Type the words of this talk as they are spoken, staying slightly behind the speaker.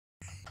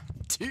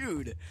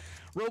Dude,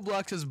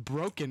 Roblox is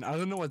broken. I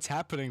don't know what's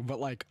happening, but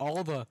like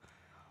all the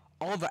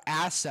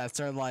assets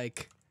are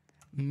like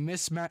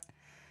mismatched.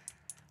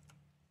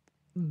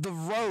 The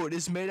road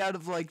is made out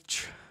of like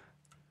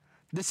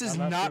this is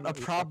not a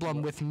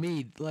problem with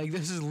me. Like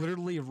this is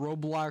literally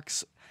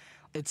Roblox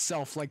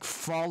itself like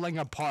falling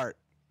apart.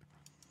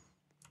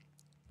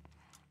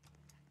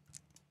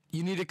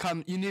 You need to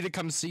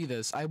come see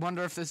this. I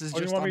wonder if this is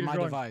just on my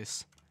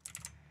device.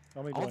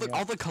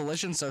 All the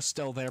collisions are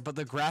still there, but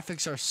the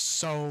graphics are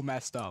so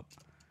messed up.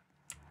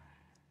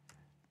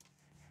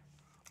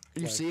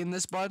 Are you seeing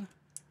this, bud?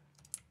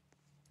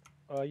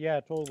 Yeah,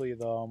 totally.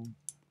 The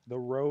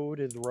road.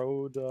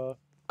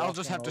 I'll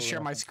just have to share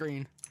my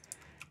screen.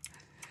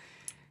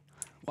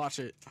 Watch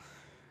it.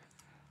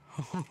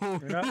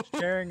 You're not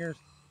sharing your.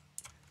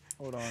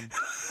 Hold on.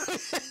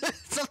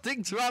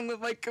 Something's wrong with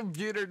my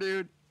computer,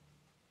 dude.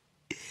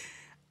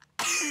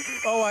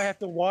 Oh, I have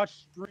to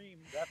watch stream.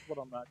 That's what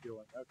I'm not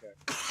doing. Okay.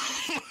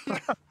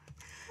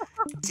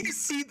 Do you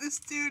see this,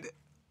 dude?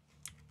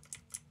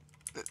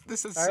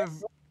 This is so.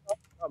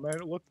 Oh, man,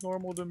 it looks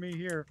normal to me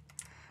here.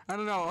 I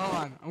don't know. Hold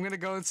on. I'm gonna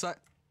go inside.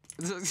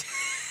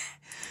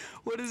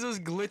 What is this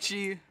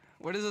glitchy?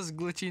 What is this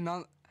glitchy?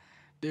 Not,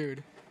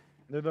 dude.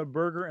 There's a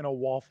burger and a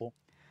waffle.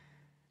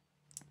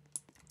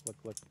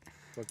 Look.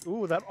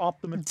 Ooh, that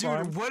Optimus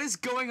Prime. Dude, what is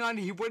going on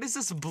here? What is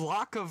this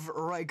block of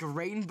like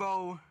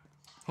rainbow?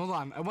 Hold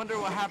on. I wonder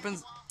what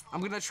happens. I'm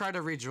gonna try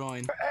to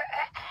rejoin.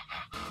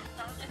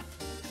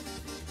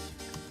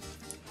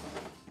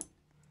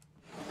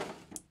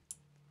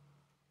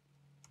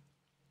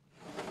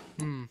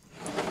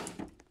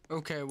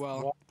 Okay,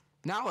 well,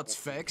 now it's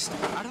fixed.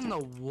 I don't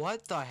know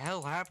what the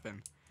hell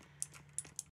happened.